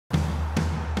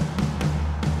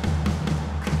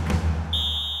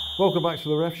Welcome back to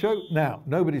the Ref Show. Now,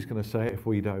 nobody's going to say it if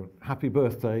we don't. Happy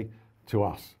birthday to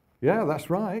us. Yeah,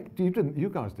 that's right. You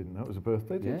guys didn't know it was a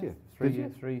birthday, did you?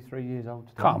 3 years old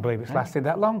today. Can't believe it's lasted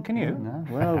that long, can you? No.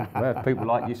 Well, we have people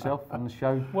like yourself on the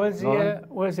show. Where's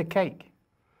the cake?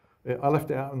 I left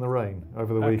it out in the rain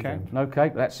over the weekend. No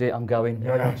cake, that's it, I'm going.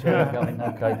 No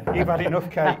cake. You've had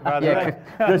enough cake, by the way.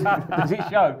 Does it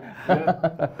show?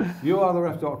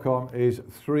 YouAreTheRef.com is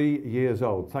 3 years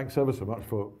old. Thanks ever so much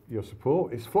for your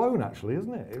support. It's flown, actually,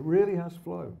 isn't it? It really has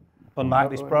flown. Unlike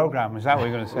this programme, is that what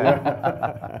you're going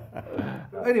to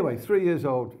say? Anyway, 3 years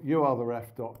old,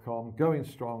 YouAreTheRef.com, going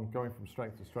strong, going from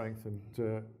strength to strength, and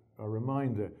a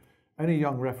reminder, any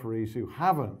young referees who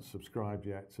haven't subscribed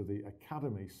yet to the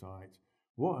Academy site,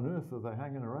 what on earth are they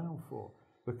hanging around for?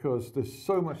 Because there's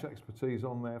so much expertise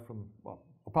on there from, well,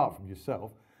 apart from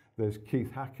yourself, there's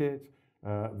Keith Hackett,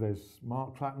 there's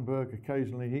Mark Clattenburg,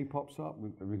 occasionally he pops up.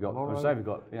 We've got,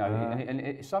 you know,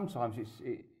 and sometimes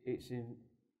it's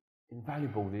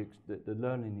invaluable, the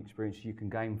learning experience you can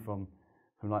gain from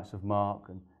likes of Mark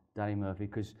and Danny Murphy,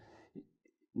 because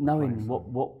knowing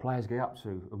what players get up to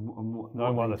and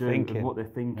what they're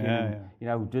thinking, you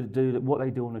know, do what they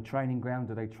do on the training ground,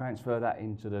 do they transfer that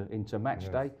into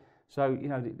match day? So you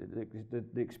know,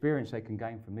 the experience they can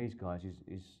gain from these guys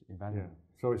is invaluable.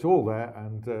 Yeah. So it's all there,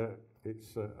 and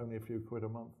it's only a few quid a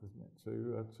month, isn't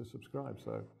it, to subscribe?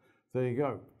 So there you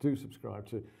go. Do subscribe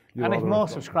to. And if more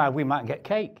subscribe, we might get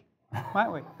cake, might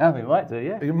we? Yeah, we might do.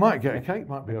 Yeah. You might get a cake.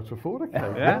 Might be able to afford a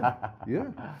cake.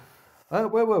 Yeah.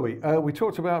 Where were we? We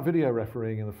talked about video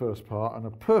refereeing in the first part, and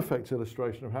a perfect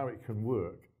illustration of how it can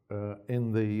work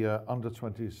in the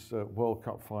under-20s World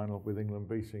Cup final with England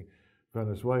beating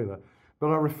Venezuela. But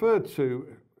I referred to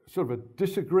sort of a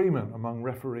disagreement among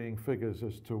refereeing figures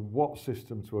as to what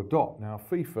system to adopt. Now,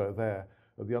 FIFA there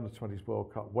at the under-20s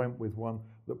World Cup went with one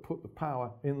that put the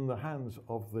power in the hands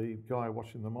of the guy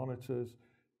watching the monitors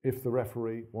if the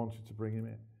referee wanted to bring him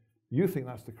in. You think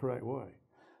that's the correct way?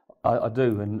 I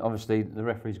do, and obviously the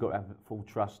referee's got to have full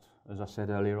trust, as I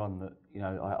said earlier on, that, you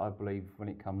know, I believe when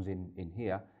it comes in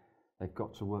here, they've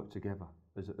got to work together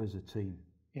as a team.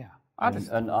 Yeah.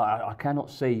 And I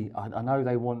cannot see, I know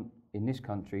they want in this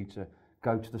country to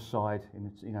go to the side,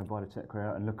 by the tech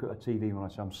career and look at a TV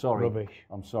monitor. I'm sorry. Rubbish.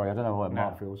 I'm sorry. I don't know what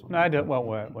Mark feels. No, it won't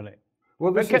work, will it?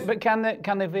 Well, but can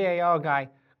the VAR guy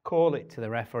call it to the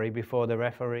referee before the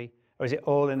referee? Or is it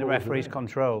all in the referee's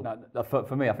control? No,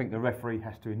 for me, I think the referee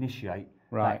has to initiate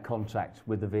that contact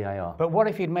with the VAR. But what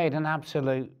if he'd made an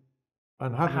absolute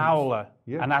howler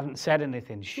and hadn't said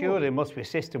anything? Surely there must be a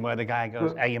system where the guy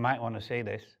goes, hey, you might want to see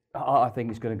this. I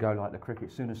think it's going to go like the cricket.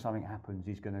 As soon as something happens,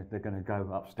 they're going to go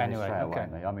upstairs anyway, straight away,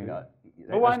 aren't they? I mean,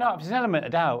 well, why not? If there's an element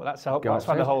of doubt, that's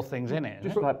why the whole thing's in it.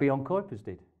 Just like Bjorn Kuipers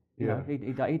did. You know,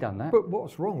 he done that. But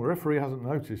what's wrong? The referee hasn't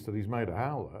noticed that he's made a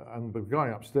howler, and the guy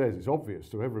upstairs, it's obvious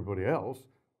to everybody else.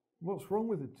 What's wrong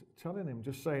with it? Telling him,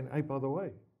 just saying, hey, by the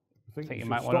way, I think you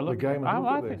might want to look at the game and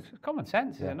look at this. It's common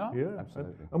sense, is it not? Yeah,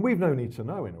 absolutely. And we've no need to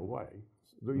know, in a way,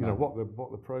 you know, what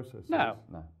the process is. No,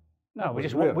 we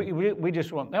just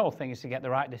want, the whole thing is to get the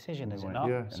right decision, is it not?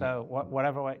 Yeah. So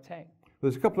whatever way it takes.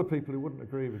 There's a couple of people who wouldn't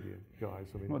agree with you, guys.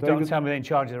 I mean, well, don't tell me they're in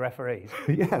charge of the referees.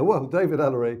 Yeah, well, David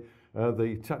Ellery,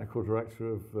 the technical director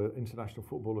of the International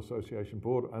Football Association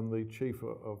Board and the chief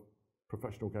of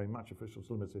Professional Game Match Officials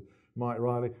Limited, Mike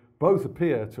Riley, both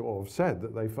appear to have said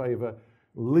that they favour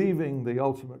leaving the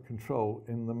ultimate control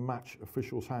in the match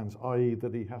official's hands, i.e.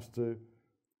 that he has to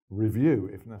review,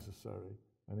 if necessary,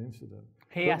 an incident.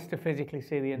 He has to physically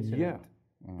see the incident? Yeah,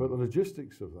 but the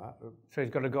logistics of that... So he's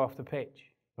got to go off the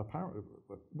pitch? Apparently,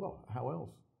 well, how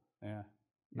else? Yeah,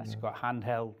 unless he's got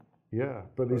handheld... Yeah,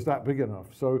 but is that big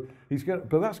enough? So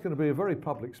but that's going to be a very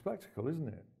public spectacle, isn't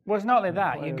it? Well, it's not only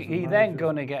that. You're then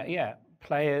going to get,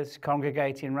 players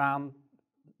congregating round,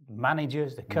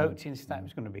 managers, the coaching staff.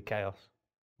 It's going to be chaos.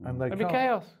 And they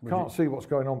can't see what's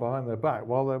going on behind their back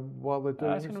while they're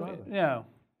doing it. No.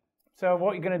 So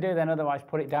what you're going to do then? Otherwise,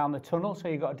 put it down the tunnel. So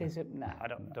you've got to No,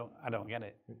 I don't get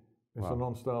it. It's a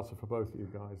non-starter for both of you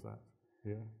guys. That.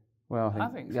 Yeah. Well, I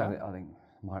think so. I think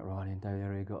Mike Riley and David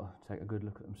Ellery got to take a good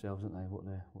look at themselves, haven't they? What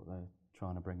they're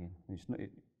trying to bring in.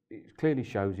 It clearly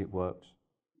shows it works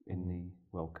in the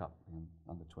World Cup in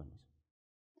under 20s.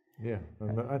 Yeah,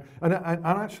 and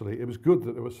actually it was good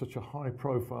that there was such a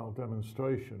high-profile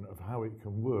demonstration of how it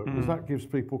can work, because that gives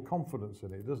people confidence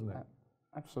in it, doesn't it?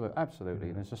 Absolutely.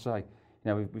 And as I say,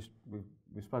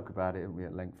 we spoke about it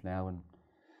at length now, and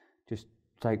just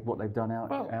take what they've done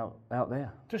out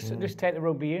there. Just take the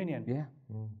rugby union. Yeah.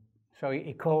 So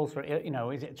he calls for it,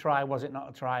 is it a try, was it not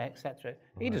a try, etc.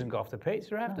 He doesn't go off the pitch,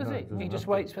 the ref, does he? He just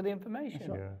waits for the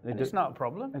information. And it's not a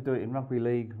problem. They do it in rugby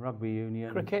league, rugby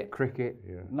union, cricket.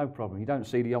 Yeah. No problem. You don't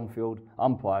see the on-field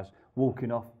umpires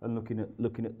walking off and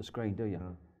looking at the screen, do you?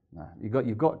 No.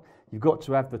 You've got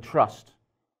to have the trust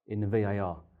in the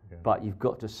VAR, but you've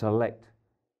got to select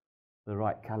the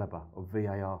right calibre of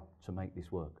VAR to make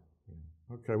this work.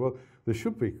 Okay, well, there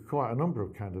should be quite a number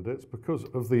of candidates because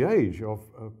of the age of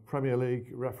Premier League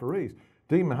referees.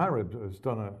 Dean Maharib has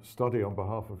done a study on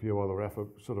behalf of URF,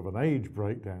 sort of an age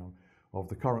breakdown of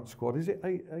the current squad. Is it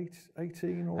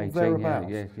 18 or 18,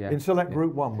 thereabouts? Yeah. In Select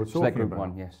Group 1, we're talking Select Group about.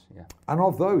 1, yes. Yeah. And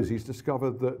of those, he's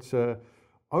discovered that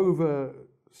over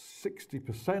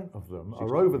 60% of them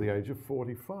are over the age of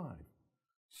 45.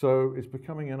 So it's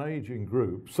becoming an ageing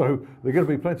group. So there are going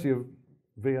to be plenty of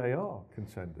VAR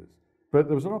contenders. But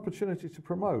there was an opportunity to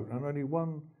promote, and only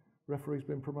one referee's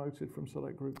been promoted from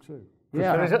Select Group 2.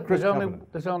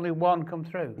 There's only one come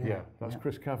through. Yeah, that's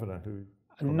Chris Kavanagh. Who.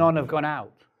 And none have gone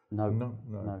out.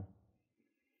 No.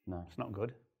 It's not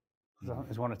good.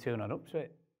 There's one or two not up to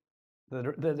it.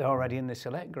 They're already in the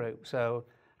Select Group. So,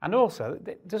 and also,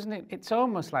 doesn't it? It's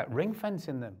almost like ring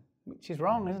fencing them, which is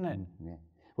wrong, isn't it?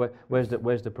 Yeah. Where's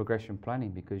the progression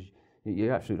planning? Because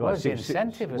you're absolutely right. Where's the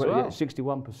incentive as well?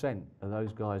 61% of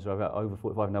those guys are over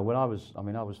 45. Now, when I was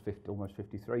 50, almost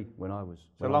 53 when I was.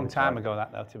 It's a long time ago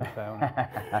that, though, to be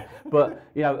fair. But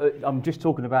I'm just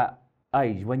talking about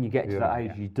age. When you get to that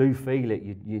age, you do feel it.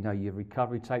 Your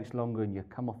recovery takes longer, and you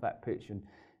come off that pitch, and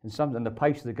the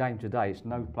pace of the game today, it's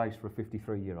no place for a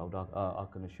 53-year-old. I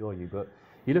can assure you. But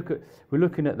we're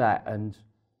looking at that, and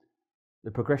the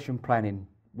progression planning.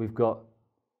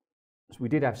 We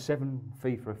did have 7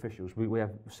 FIFA officials. We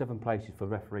have 7 places for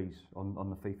referees on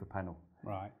the FIFA panel.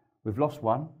 Right. We've lost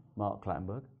one, Mark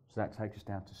Clattenburg, so that takes us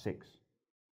down to 6.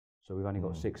 So we've only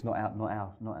got 6, not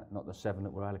the 7 that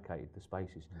were allocated, the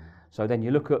spaces. So then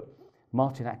you look at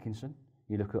Martin Atkinson,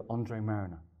 you look at Andre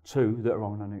Mariner, 2 that are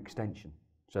on an extension.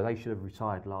 So they should have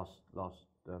retired last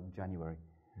January.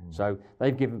 So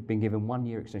they've been given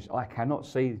 1-year extension. I cannot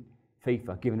see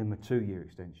FIFA giving them a 2-year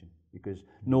extension, because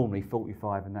normally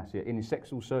 45 and that's it. In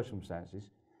exceptional circumstances,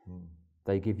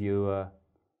 they give you.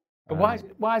 But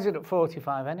why is it at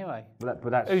 45 anyway? But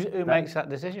that's who makes that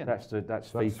decision? That's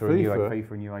FIFA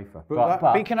and UEFA.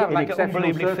 But you can have like an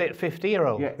unbelievably fit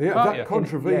 50-year-old. Yeah, that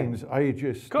contravenes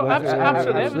ageist.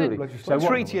 Absolutely. So the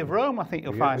Treaty of Rome, I think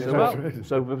you'll find as well.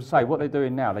 So say what they're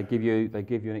doing now, they give you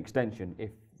an extension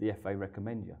if the FA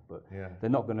recommend you, but they're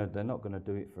not going to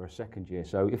do it for a second year.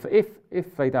 So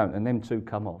if they don't, and them 2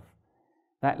 come off,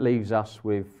 that leaves us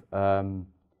with so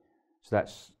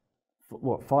that's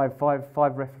what 5 left.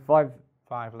 5 left.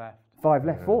 5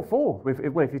 left. 4.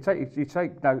 If you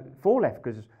take 4 left,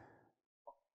 because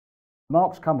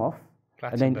Mark's come off,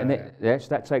 and then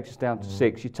that takes us down to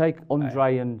 6. You take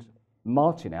Andre and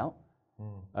Martin out,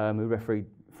 who refereed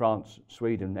France,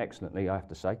 Sweden excellently, I have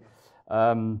to say.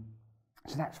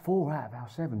 So that's 4 out of our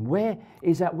 7. Where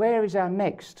is our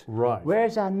next? Right. Where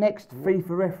is our next FIFA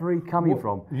referee coming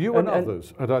from? You and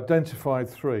others had identified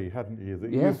 3, hadn't you,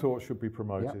 that you thought should be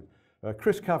promoted.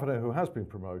 Chris Kavanagh, who has been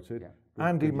promoted,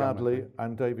 Andy Madley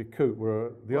and David Coote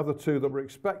were the other 2 that were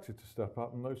expected to step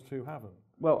up, and those 2 haven't.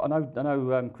 Well, I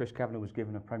know Chris Kavanagh was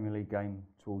given a Premier League game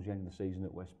towards the end of the season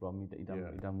at West Brom. He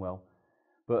done well,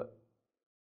 but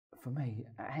for me,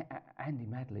 Andy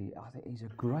Madley, I think he's a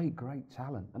great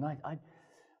talent, and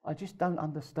I just don't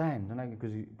understand. I know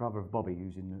because he's brother of Bobby,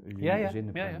 who's in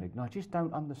the Premier League, and I just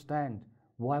don't understand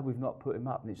why we've not put him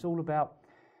up. And it's all about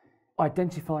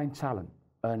identifying talent,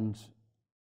 and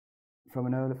from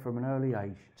an early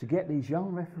age to get these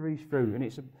young referees through. And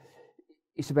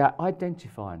it's about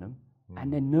identifying them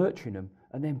and then nurturing them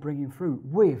and then bringing through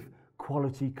with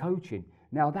quality coaching.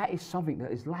 Now that is something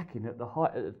that is lacking at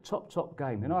the top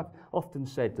game. And I've often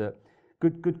said that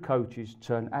good coaches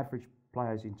turn average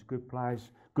players into good players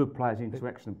into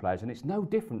excellent players, and it's no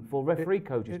different for referee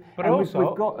coaches. But and also,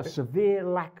 we've got a severe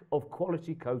lack of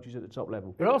quality coaches at the top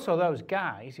level. But also those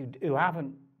guys who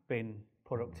haven't been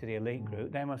put up to the elite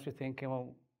group, they must be thinking,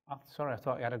 well, sorry, I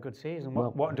thought you had a good season.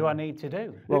 What do I need to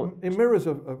do? Well, it mirrors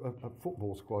a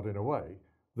football squad in a way,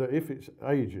 that if it's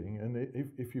ageing and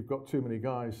if you've got too many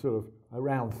guys sort of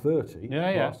around 30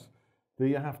 plus, then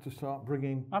you have to start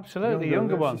bringing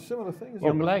younger ones. Similar things.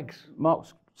 Young legs.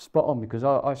 Mark's spot on, because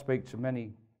I speak to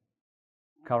many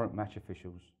current match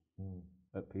officials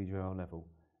at PGL level,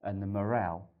 and the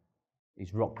morale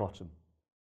is rock bottom,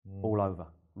 all over,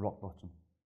 rock bottom.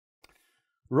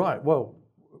 Right, well,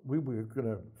 we were going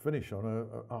to finish on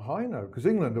a high note because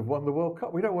England have won the World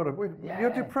Cup. We don't want to.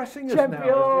 You're depressing us now.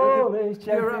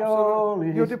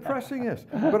 You're depressing us.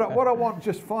 But what I want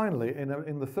just finally,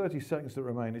 in the 30 seconds that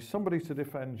remain, is somebody to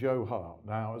defend Joe Hart.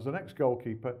 Now, as an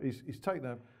ex-goalkeeper, he's taken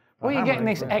a. Well, you're getting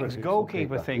this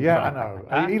ex-goalkeeper thing. Yeah, I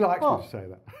know. He likes me to say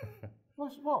that.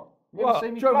 What?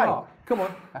 Joe Hart, come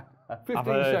on. 15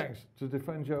 seconds to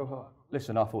defend Joe Hart.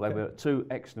 Listen, I thought they were 2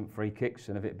 excellent free kicks,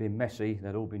 and if it had been Messi,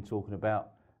 they'd all been talking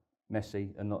about Messi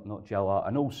and not Joe Hart.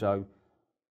 And also,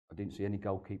 I didn't see any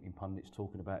goalkeeping pundits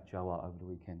talking about Joe Hart over the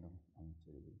weekend.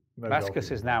 That's because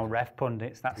there's now ref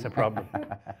pundits. That's the problem.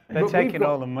 They're taking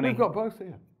all the money. We've got both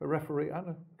here, a referee and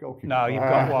a goalkeeper. No, you've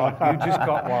got one. You just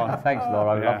got one. Thanks,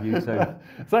 Laura. I love you too.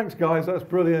 Thanks, guys. That's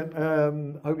brilliant.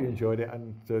 Hope you enjoyed it,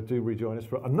 and do rejoin us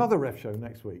for another ref show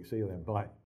next week. See you then. Bye.